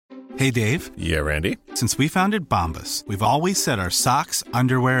Hey, Dave. Yeah, Randy? Since we founded Bombas, we've always said our socks,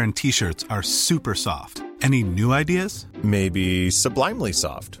 underwear, and T-shirts are super soft. Any new ideas? Maybe sublimely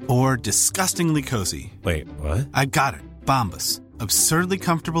soft. Or disgustingly cozy. Wait, what? I got it. Bombas. Absurdly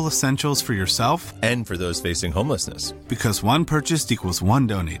comfortable essentials for yourself and for those facing homelessness. Because one purchased equals one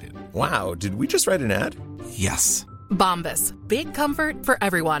donated. Wow, did we just write an ad? Yes. Bombas. Big comfort for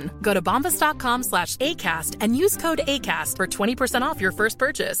everyone. Go to bombas.com/ACAST and use code ACAST for 20% off your first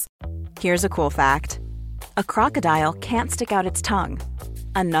purchase. Here's a cool fact. A crocodile can't stick out its tongue.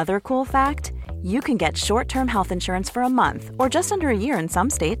 Another cool fact, you can get short-term health insurance for a month or just under a year in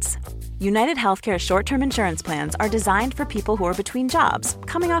some states. United Healthcare short-term insurance plans are designed for people who are between jobs,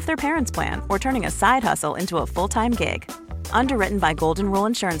 coming off their parents' plan, or turning a side hustle into a full-time gig. Underwritten by Golden Rule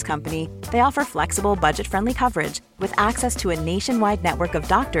Insurance Company, they offer flexible, budget-friendly coverage with access to a nationwide network of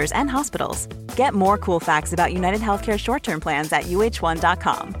doctors and hospitals. Get more cool facts about United Healthcare short-term plans at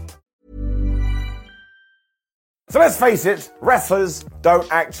uh1.com. So let's face it, wrestlers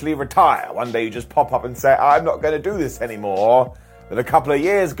don't actually retire. One day you just pop up and say, I'm not going to do this anymore. Then a couple of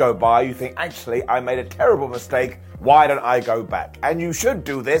years go by, you think, actually, I made a terrible mistake. Why don't I go back? And you should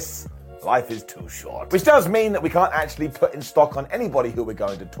do this. Life is too short. Which does mean that we can't actually put in stock on anybody who we're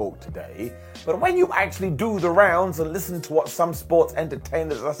going to talk today. But when you actually do the rounds and listen to what some sports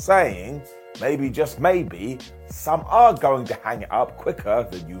entertainers are saying, maybe, just maybe, some are going to hang it up quicker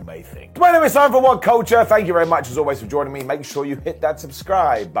than you may think. My name is Simon from What Culture. Thank you very much, as always, for joining me. Make sure you hit that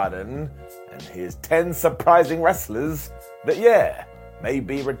subscribe button. And here's 10 surprising wrestlers that, may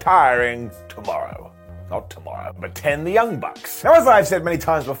be retiring tomorrow. Not tomorrow, but 10 the Young Bucks. Now, as I've said many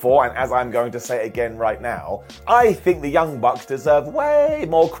times before, and as I'm going to say again right now, I think the Young Bucks deserve way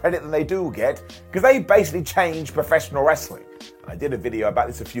more credit than they do get, because they basically changed professional wrestling. I did a video about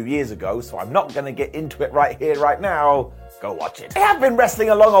this a few years ago, so I'm not going to get into it right here, right now. Go watch it. They have been wrestling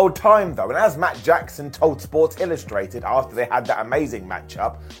a long old time, though, and as Matt Jackson told Sports Illustrated after they had that amazing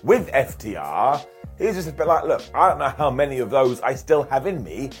matchup with FTR, he's just a bit like, look, I don't know how many of those I still have in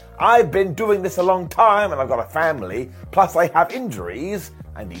me. I've been doing this a long time, and I've got a family, plus I have injuries.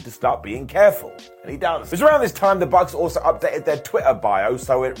 I need to start being careful. And he does. It was around this time the Bucks also updated their Twitter bio,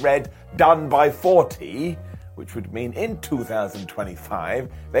 so it read, done by 40, which would mean in 2025,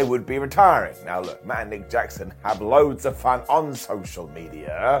 they would be retiring. Now look, Matt and Nick Jackson have loads of fun on social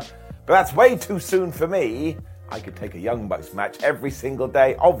media, but that's way too soon for me. I could take a Young Bucks match every single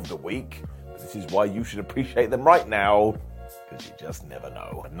day of the week. This is why you should appreciate them right now, because you just never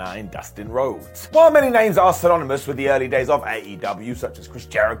know. 9, Dustin Rhodes. While many names are synonymous with the early days of AEW, such as Chris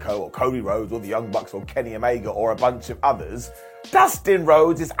Jericho or Cody Rhodes or the Young Bucks or Kenny Omega or a bunch of others, Dustin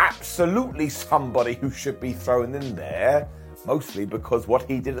Rhodes is absolutely somebody who should be thrown in there. Mostly because what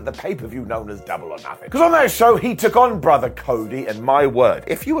he did at the pay-per-view known as Double or Nothing. Because on that show, he took on Brother Cody, and my word,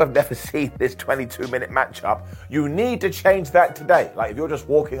 if you have never seen this 22-minute matchup, you need to change that today. Like, if you're just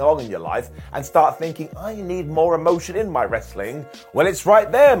walking along in your life and start thinking, I need more emotion in my wrestling, well, it's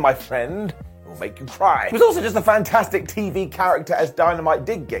right there, my friend. It will make you cry. He was also just a fantastic TV character as Dynamite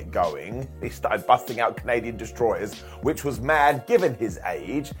did get going. He started busting out Canadian destroyers, which was mad given his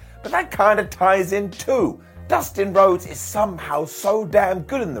age, but that kind of ties in too. Dustin Rhodes is somehow so damn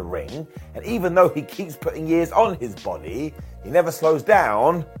good in the ring, and even though he keeps putting years on his body, he never slows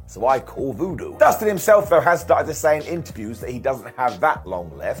down, so I call voodoo. Dustin himself, though, has started to say in interviews that he doesn't have that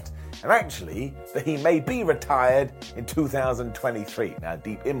long left, and actually, that he may be retired in 2023. Now,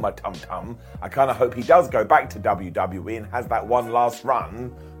 deep in my tum-tum, I kind of hope he does go back to WWE and has that one last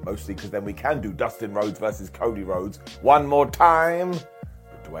run, mostly because then we can do Dustin Rhodes versus Cody Rhodes one more time.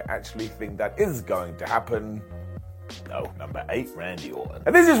 Do I actually think that is going to happen? No. Number 8, Randy Orton.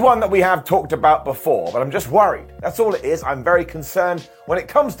 And this is one that we have talked about before, but I'm just worried. That's all it is. I'm very concerned when it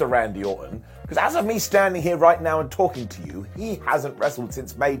comes to Randy Orton, because as of me standing here right now and talking to you, he hasn't wrestled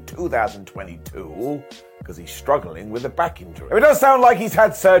since May 2022, because he's struggling with a back injury. It does sound like he's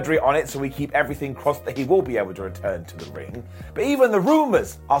had surgery on it, so we keep everything crossed that he will be able to return to the ring. But even the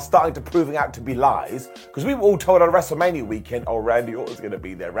rumors are starting to proving out to be lies, because we were all told on WrestleMania weekend, oh, Randy Orton's going to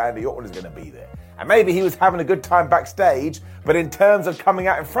be there, Randy Orton is going to be there. And maybe he was having a good time backstage, but in terms of coming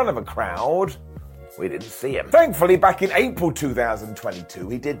out in front of a crowd, we didn't see him. Thankfully, back in April 2022,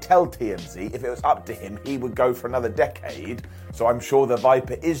 he did tell TMZ if it was up to him, he would go for another decade. So I'm sure the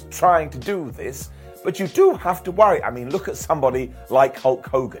Viper is trying to do this. But you do have to worry. I mean, look at somebody like Hulk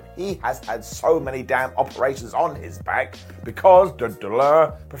Hogan. He has had so many damn operations on his back because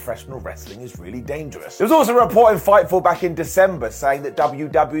professional wrestling is really dangerous. There was also a report in Fightful back in December saying that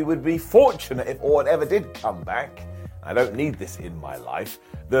WWE would be fortunate if Orton ever did come back. I don't need this in my life.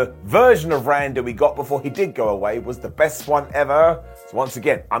 The version of Randy we got before he did go away was the best one ever. So once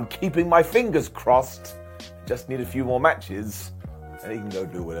again, I'm keeping my fingers crossed. Just need a few more matches. And he can go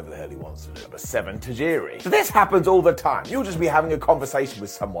do whatever the hell he wants to do. Number 7, Tajiri. So this happens all the time. You'll just be having a conversation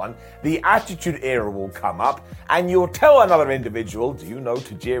with someone, the Attitude Era will come up, and you'll tell another individual, do you know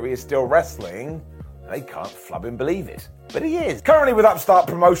Tajiri is still wrestling? And they can't flubbing believe it. But he is. Currently with upstart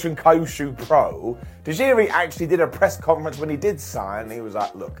promotion Kyushu Pro, Tajiri actually did a press conference when he did sign, and he was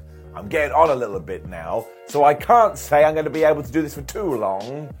like, look, I'm getting on a little bit now, so I can't say I'm going to be able to do this for too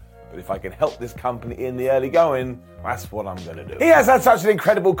long. But if I can help this company in the early going, that's what I'm going to do. He has had such an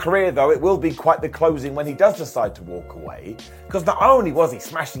incredible career, though, it will be quite the closing when he does decide to walk away. Because not only was he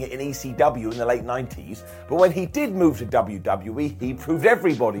smashing it in ECW in the late 90s, but when he did move to WWE, he proved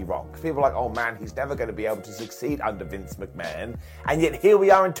everybody wrong. Because people were like, oh man, he's never going to be able to succeed under Vince McMahon. And yet here we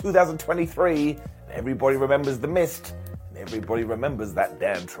are in 2023, and everybody remembers The Mist. And everybody remembers that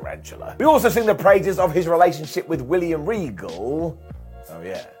damn tarantula. We also sing the praises of his relationship with William Regal. So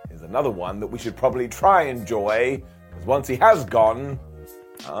yeah, here's another one that we should probably try and enjoy, because once he has gone,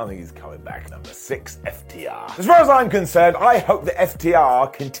 I don't think he's coming back. Number 6, FTR. As far as I'm concerned, I hope that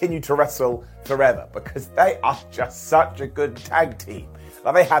FTR continue to wrestle forever, because they are just such a good tag team.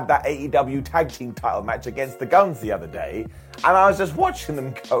 Like they had that AEW tag team title match against the Guns the other day, and I was just watching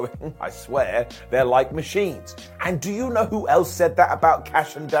them going, I swear, they're like machines. And do you know who else said that about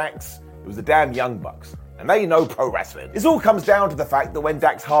Cash and Dax? It was the damn Young Bucks. And they know pro wrestling. This all comes down to the fact that when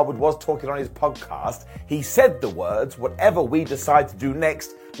Dax Harwood was talking on his podcast, he said the words, whatever we decide to do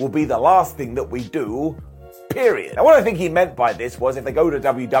next will be the last thing that we do, period. Now what I think he meant by this was if they go to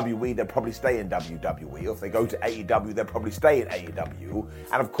WWE, they'll probably stay in WWE, or if they go to AEW, they'll probably stay in AEW.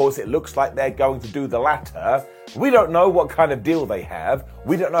 And of course it looks like they're going to do the latter. We don't know what kind of deal they have.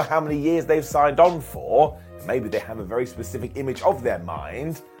 We don't know how many years they've signed on for. Maybe they have a very specific image of their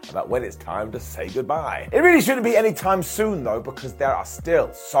mind about when it's time to say goodbye. It really shouldn't be any time soon though, because there are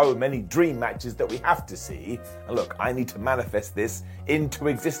still so many dream matches that we have to see. And look, I need to manifest this into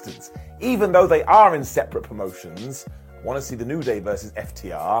existence. Even though they are in separate promotions, I want to see the New Day versus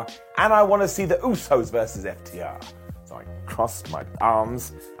FTR, and I want to see the Usos versus FTR. So I crossed my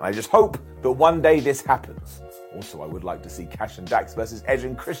arms, and I just hope that one day this happens. Also, I would like to see Cash and Dax versus Edge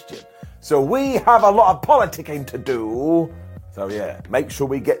and Christian. So we have a lot of politicking to do. So yeah, make sure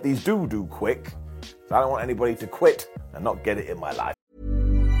we get these do quick. So I don't want anybody to quit and not get it in my life.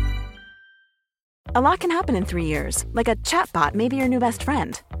 A lot can happen in 3 years, like a chatbot may be your new best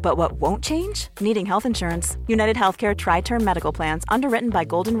friend. But what won't change? Needing health insurance. United Healthcare Tri-Term Medical Plans, underwritten by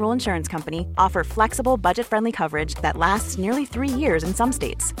Golden Rule Insurance Company, offer flexible, budget-friendly coverage that lasts nearly 3 years in some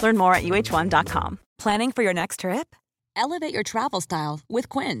states. Learn more at uh1.com. Planning for your next trip? Elevate your travel style with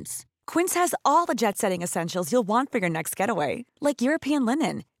Quince. Quince has all the jet-setting essentials you'll want for your next getaway, like European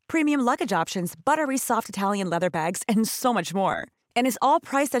linen, premium luggage options, buttery soft Italian leather bags, and so much more. And is all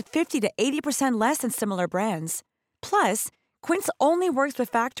priced at 50 to 80% less than similar brands. Plus, Quince only works with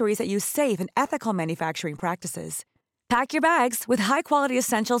factories that use safe and ethical manufacturing practices. Pack your bags with high-quality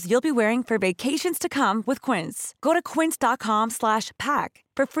essentials you'll be wearing for vacations to come with Quince. Go to quince.com/pack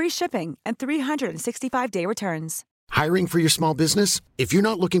for free shipping and 365-day returns. Hiring for your small business? If you're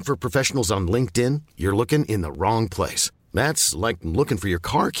not looking for professionals on LinkedIn, you're looking in the wrong place. That's like looking for your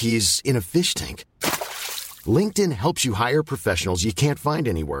car keys in a fish tank. LinkedIn helps you hire professionals you can't find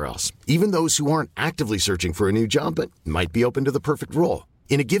anywhere else, even those who aren't actively searching for a new job but might be open to the perfect role.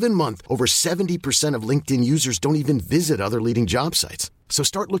 In a given month, over 70% of LinkedIn users don't even visit other leading job sites. So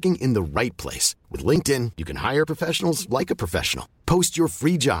start looking in the right place. With LinkedIn, you can hire professionals like a professional. Post your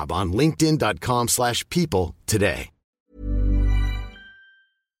free job on linkedin.com/people today.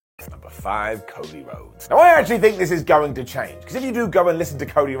 Number 5, Cody Rhodes. Now, I actually think this is going to change, because if you do go and listen to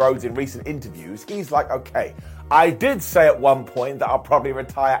Cody Rhodes in recent interviews, he's like, okay, I did say at one point that I'll probably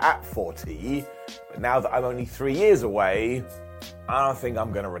retire at 40, but now that I'm only 3 years away, I don't think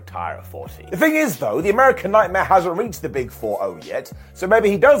I'm going to retire at 40. The thing is, though, the American Nightmare hasn't reached the big 40 yet, so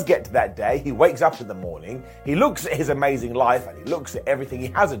maybe he does get to that day, he wakes up in the morning, he looks at his amazing life, and he looks at everything he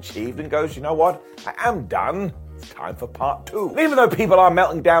has achieved and goes, you know what, I am done. It's time for part 2. And even though people are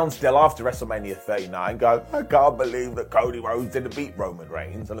melting down still after WrestleMania 39, going, I can't believe that Cody Rhodes didn't beat Roman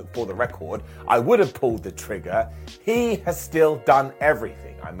Reigns, and look, for the record, I would have pulled the trigger, he has still done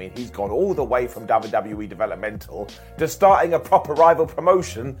everything. I mean, he's gone all the way from WWE developmental to starting a proper rival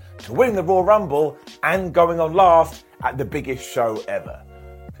promotion to winning the Royal Rumble and going on last at the biggest show ever.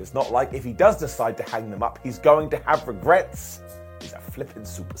 It's not like if he does decide to hang them up, he's going to have regrets. He's a flippin'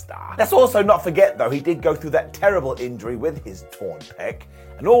 superstar. Let's also not forget, though, he did go through that terrible injury with his torn pec,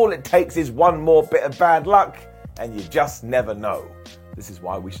 and all it takes is one more bit of bad luck, and you just never know. This is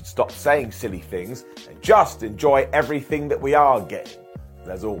why we should stop saying silly things and just enjoy everything that we are getting.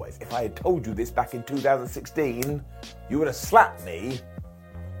 As always, if I had told you this back in 2016, you would have slapped me.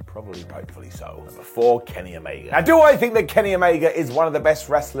 Probably rightfully so. Number 4, Kenny Omega. Now, do I think that Kenny Omega is one of the best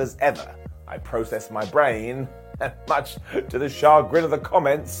wrestlers ever? I process my brain, and much to the chagrin of the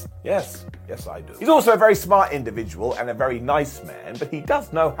comments, yes I do. He's also a very smart individual and a very nice man, but he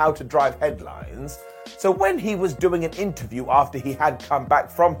does know how to drive headlines. So when he was doing an interview after he had come back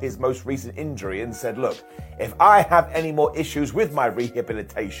from his most recent injury and said, look, if I have any more issues with my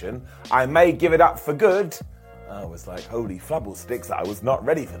rehabilitation, I may give it up for good, I was like, holy flubble sticks, I was not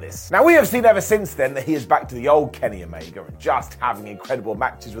ready for this. Now, we have seen ever since then that he is back to the old Kenny Omega and just having incredible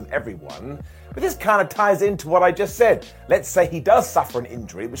matches with everyone. But this kind of ties into what I just said. Let's say he does suffer an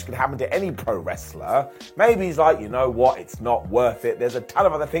injury, which can happen to any pro wrestler. Maybe he's like, you know what, it's not worth it. There's a ton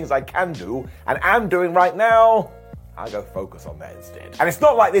of other things I can do and am doing right now. I'll go focus on that instead. And it's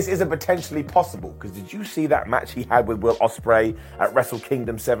not like this isn't potentially possible, because did you see that match he had with Will Ospreay at Wrestle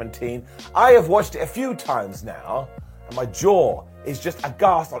Kingdom 17? I have watched it a few times now, and my jaw is just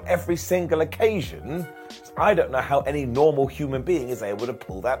aghast on every single occasion. I don't know how any normal human being is able to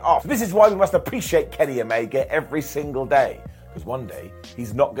pull that off. This is why we must appreciate Kenny Omega every single day, because one day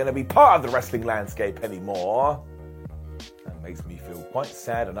he's not going to be part of the wrestling landscape anymore. That makes me feel quite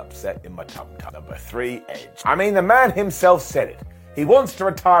sad and upset in my tum-tum. Number 3, Edge. I mean, the man himself said it. He wants to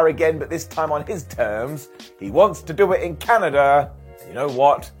retire again, but this time on his terms. He wants to do it in Canada. And you know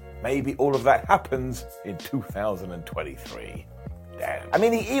what? Maybe all of that happens in 2023. Damn. I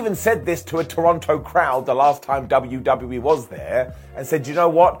mean, he even said this to a Toronto crowd the last time WWE was there and said, you know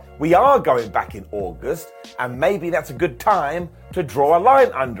what? We are going back in August, and maybe that's a good time to draw a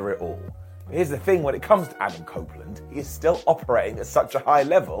line under it all. Here's the thing, when it comes to Adam Copeland, he is still operating at such a high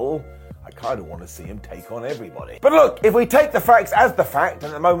level, I kind of want to see him take on everybody. But look, if we take the facts as the fact,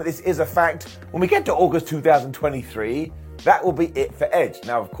 and at the moment this is a fact, when we get to August 2023, that will be it for Edge.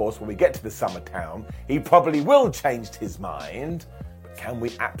 Now, of course, when we get to the Summertown, he probably will change his mind. But can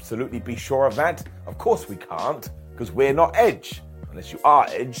we absolutely be sure of that? Of course we can't, because we're not Edge. Unless you are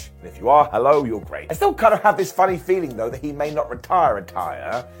Edge, and if you are, hello, you're great. I still kind of have this funny feeling, though, that he may not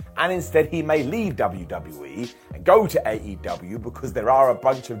retire, and instead he may leave WWE and go to AEW because there are a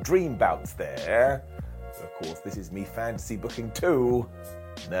bunch of dream bouts there. So, of course, this is me fantasy booking too.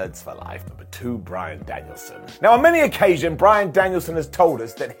 Nerds for life. Number 2, Bryan Danielson. Now, on many occasions, Bryan Danielson has told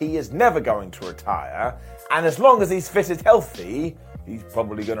us that he is never going to retire, and as long as he's fit and healthy, he's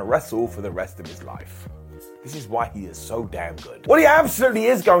probably going to wrestle for the rest of his life. This is why he is so damn good. What he absolutely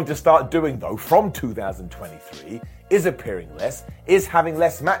is going to start doing, though, from 2023, is appearing less, is having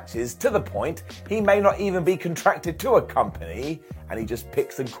less matches, to the point he may not even be contracted to a company, and he just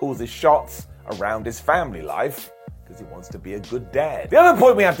picks and calls his shots around his family life, because he wants to be a good dad. The other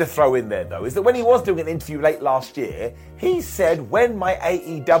point we have to throw in there, though, is that when he was doing an interview late last year, he said, when my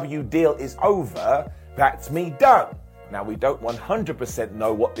AEW deal is over, that's me done. Now, we don't 100%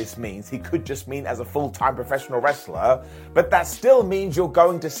 know what this means. He could just mean as a full-time professional wrestler, but that still means you're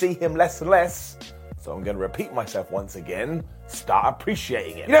going to see him less and less. So I'm going to repeat myself once again. Start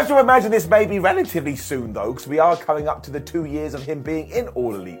appreciating it. You have to imagine this may be relatively soon, though, because we are coming up to the 2 years of him being in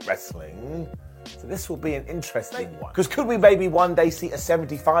All Elite Wrestling. So this will be an interesting one. Because could we maybe one day see a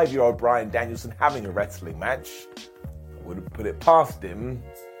 75-year-old Bryan Danielson having a wrestling match? I wouldn't put it past him.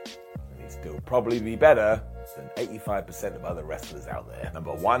 And he'd still probably be better than 85% of other wrestlers out there.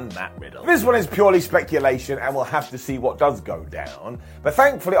 Number 1, Matt Riddle. This one is purely speculation, and we'll have to see what does go down. But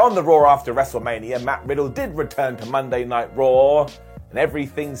thankfully, on the Raw after WrestleMania, Matt Riddle did return to Monday Night Raw, and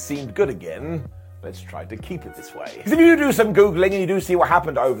everything seemed good again. Let's try to keep it this way. Because if you do some Googling and you do see what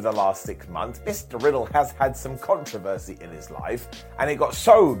happened over the last 6 months, Mr. Riddle has had some controversy in his life, and it got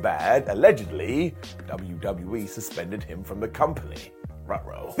so bad, allegedly, WWE suspended him from the company.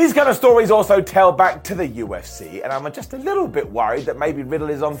 Ruh-roh. These kind of stories also tell back to the UFC, and I'm just a little bit worried that maybe Riddle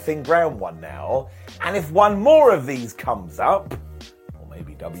is on thin ground one now, and if one more of these comes up, or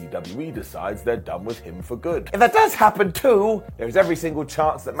maybe WWE decides they're done with him for good. If that does happen too, there's every single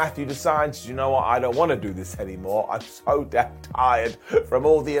chance that Matthew decides, you know what, I don't want to do this anymore, I'm so damn tired from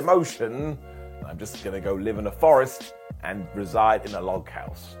all the emotion, I'm just going to go live in a forest and reside in a log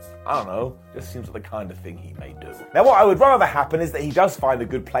house. I don't know, just seems like the kind of thing he may do. Now, what I would rather happen is that he does find a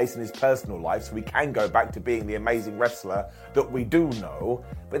good place in his personal life so he can go back to being the amazing wrestler that we do know,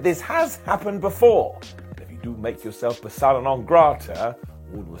 but this has happened before. And if you do make yourself persona non grata,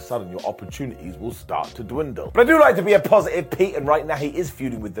 all of a sudden your opportunities will start to dwindle. But I do like to be a positive Pete, and right now he is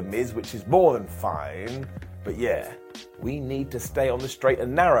feuding with The Miz, which is more than fine. But yeah, we need to stay on the straight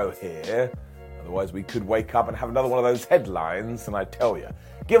and narrow here. Otherwise, we could wake up and have another one of those headlines, and I tell you,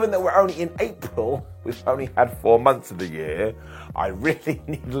 given that we're only in April, we've only had 4 months of the year, I really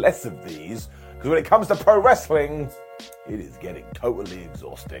need less of these, because when it comes to pro wrestling, it is getting totally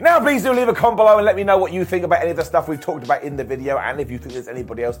exhausting. Now, please do leave a comment below and let me know what you think about any of the stuff we've talked about in the video, and if you think there's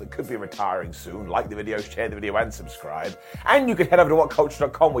anybody else that could be retiring soon, like the video, share the video, and subscribe. And you can head over to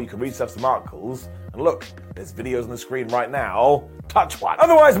whatculture.com where you can read some articles. And look, there's videos on the screen right now. Touch one.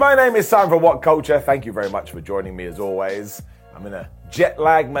 Otherwise, my name is Simon from What Culture. Thank you very much for joining me as always. I'm in a jet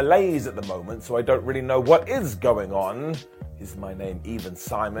lag malaise at the moment, so I don't really know what is going on. Is my name even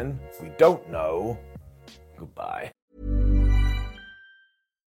Simon? We don't know. Goodbye.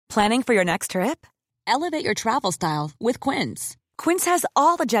 Planning for your next trip? Elevate your travel style with Quince. Quince has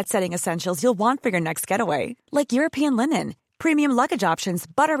all the jet-setting essentials you'll want for your next getaway, like European linen, premium luggage options,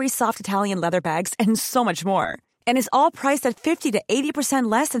 buttery soft Italian leather bags, and so much more. And is all priced at 50 to 80%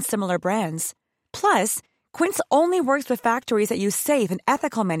 less than similar brands. Plus, Quince only works with factories that use safe and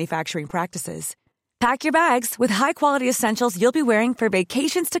ethical manufacturing practices. Pack your bags with high-quality essentials you'll be wearing for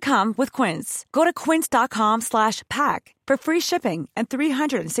vacations to come with Quince. Go to quince.com/pack for free shipping and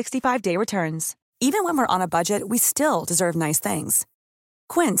 365-day returns. Even when we're on a budget, we still deserve nice things.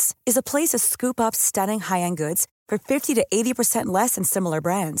 Quince is a place to scoop up stunning high-end goods for 50 to 80% less than similar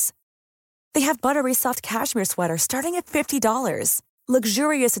brands. They have buttery soft cashmere sweaters starting at $50,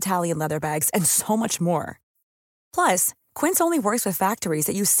 luxurious Italian leather bags, and so much more. Plus, Quince only works with factories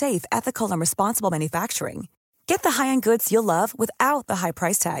that use safe, ethical, and responsible manufacturing. Get the high-end goods you'll love without the high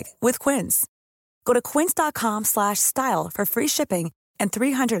price tag with Quince. Go to quince.com/style for free shipping and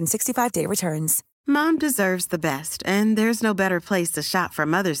 365-day returns. Mom deserves the best, and there's no better place to shop for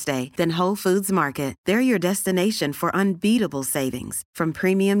Mother's Day than Whole Foods Market. They're your destination for unbeatable savings, from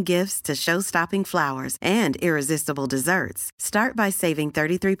premium gifts to show-stopping flowers and irresistible desserts. Start by saving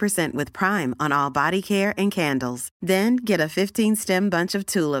 33% with Prime on all body care and candles. Then get a 15-stem bunch of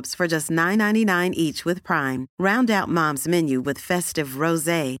tulips for just $9.99 each with Prime. Round out Mom's menu with festive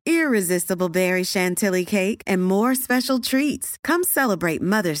rosé, irresistible berry chantilly cake, and more special treats. Come celebrate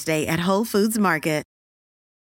Mother's Day at Whole Foods Market.